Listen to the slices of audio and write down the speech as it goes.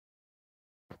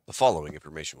The following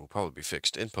information will probably be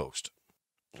fixed in post.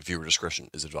 Viewer discretion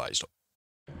is advised.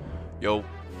 Yo,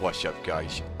 what's up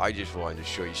guys? I just wanted to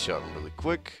show you something really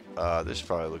quick. This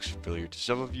probably looks familiar to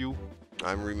some of you.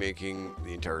 I'm remaking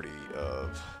the entirety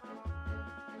of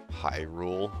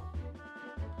Hyrule.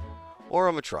 Or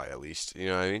I'm gonna try at least, you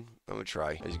know what I mean? I'm gonna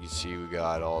try. As you can see, we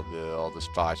got all the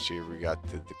spots here. We got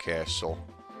the castle.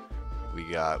 We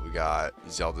got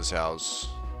Zelda's house.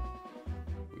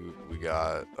 We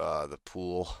got the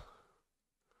pool.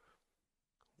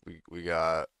 We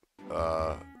got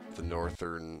the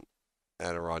northern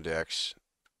Adirondacks.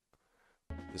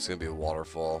 This is gonna be a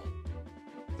waterfall.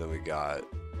 Then we got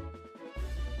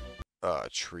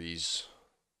trees.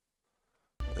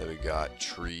 Then we got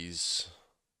trees.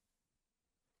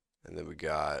 And then we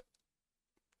got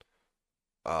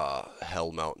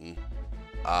Hell Mountain.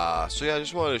 So yeah, I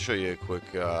just wanted to show you a quick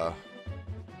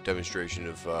demonstration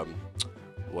of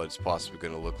what it's possibly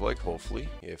going to look like. Hopefully,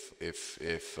 if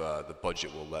the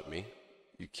budget will let me.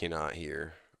 You cannot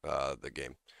hear the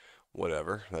game.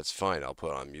 Whatever, that's fine. I'll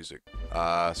put on music.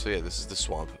 So yeah, this is the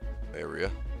swamp area.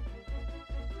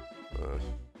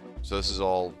 So this is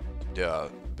all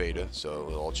beta, so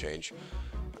it'll all change.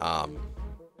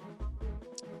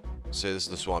 Say this is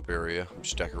the swamp area. I'm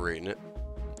just decorating it.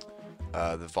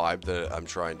 The vibe that I'm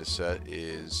trying to set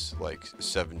is like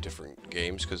 7 different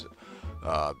games, because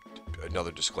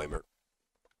another disclaimer,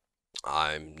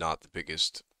 I'm not the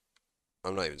biggest,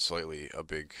 I'm not even slightly a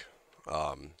big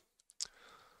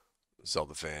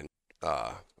Zelda fan.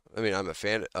 I mean, I'm a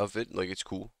fan of it, like it's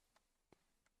cool.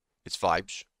 It's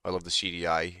vibes. I love the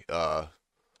CDI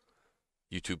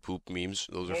YouTube poop memes.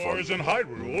 Those are fun. Floors in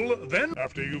Hyrule, then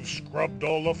after you've scrubbed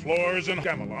all the floors in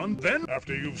Camelon, then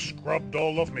after you've scrubbed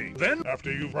all of me, then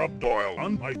after you've rubbed oil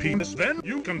on my penis, then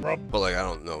you can rub. But like, I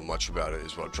don't know much about it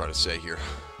is what I'm trying to say here.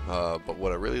 But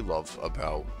what I really love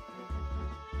about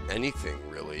anything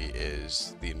really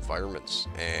is the environments,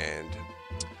 and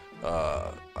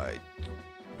I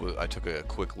took a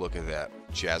quick look at that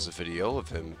Jazza video of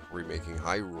him remaking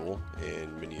Hyrule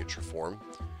in miniature form.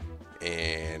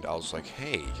 And I was like,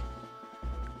 hey,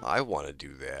 I want to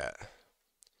do that,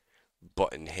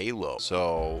 but in Halo.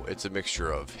 So it's a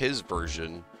mixture of his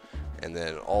version and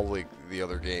then all the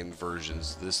other game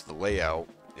versions. The layout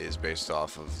is based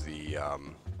off of the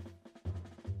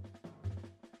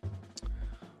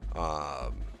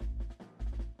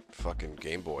fucking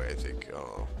Game Boy, I think. I don't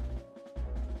know.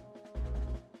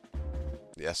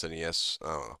 The SNES, I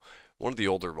don't know. One of the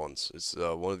older ones. It's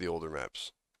one of the older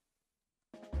maps.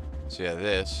 So yeah,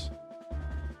 this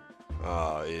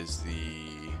is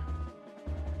the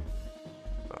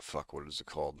fuck, what is it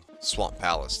called? Swamp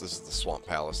Palace. This is the Swamp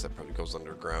Palace that probably goes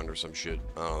underground or some shit.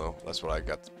 I don't know. That's what I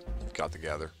got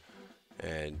together,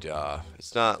 and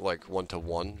it's not like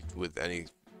one-to-one with any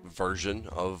version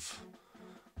of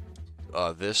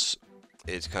this.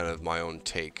 It's kind of my own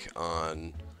take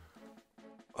on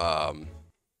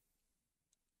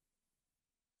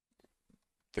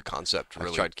the concept.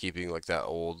 Really, I tried keeping like that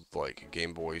old like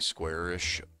Game Boy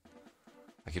Square-ish.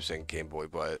 I keep saying Game Boy,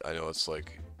 but I know it's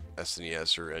like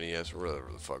SNES or NES or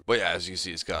whatever the fuck. But yeah, as you can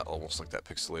see, it's got almost like that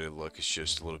pixelated look. It's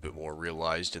just a little bit more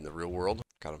realized in the real world.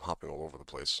 God, I'm hopping all over the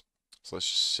place. So let's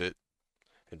just sit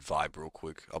and vibe real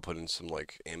quick. I'll put in some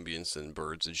like ambience and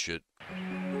birds and shit.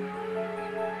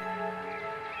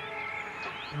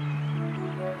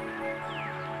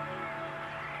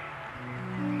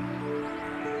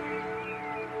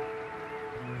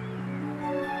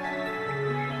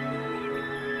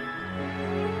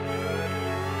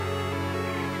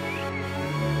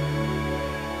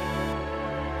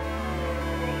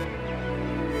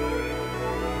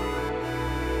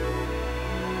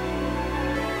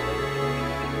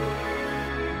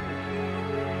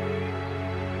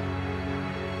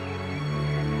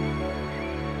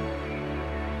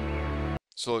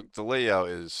 So the layout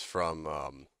is from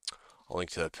A Link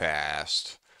to the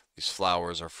Past. These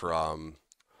flowers are from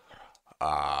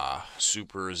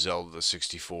Super Zelda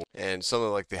 64. And some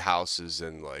of like the houses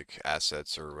and like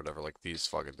assets or whatever, like these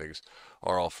fucking things,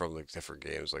 are all from like different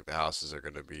games. Like the houses are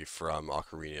going to be from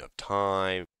Ocarina of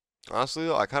Time. Honestly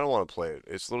though, I kind of want to play it.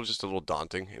 It's just a little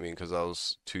daunting. I mean, because I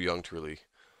was too young to really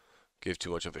give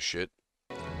too much of a shit.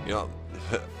 You know,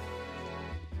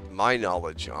 my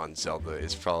knowledge on Zelda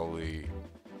is probably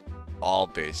all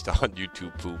based on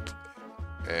YouTube poop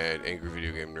and Angry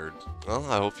Video Game Nerd. Well,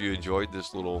 I hope you enjoyed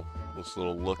this little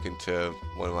look into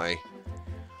one of my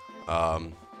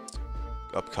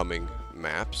upcoming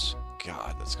maps.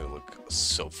 God, that's gonna look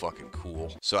so fucking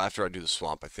cool. So after I do the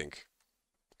swamp, I think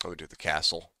I'm gonna do the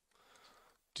castle,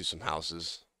 do some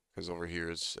houses, because over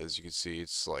here, as you can see,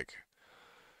 it's like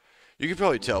You can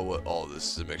probably tell what all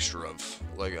this is a mixture of.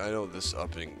 Like, I know this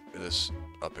upper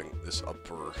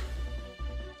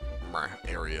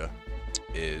area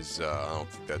is, I don't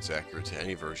think that's accurate to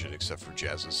any version except for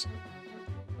Jazz's.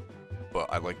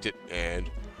 But I liked it, and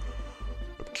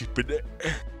I'm keeping it.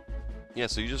 Yeah,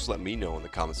 so you just let me know in the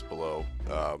comments below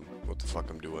what the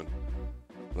fuck I'm doing.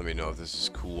 Let me know if this is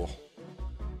cool.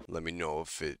 Let me know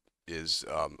if it is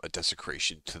a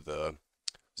desecration to the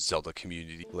Zelda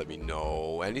community. Let me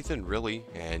know anything, really.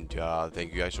 And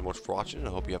thank you guys so much for watching. I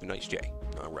hope you have a nice day.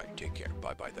 Alright, take care.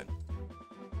 Bye-bye then.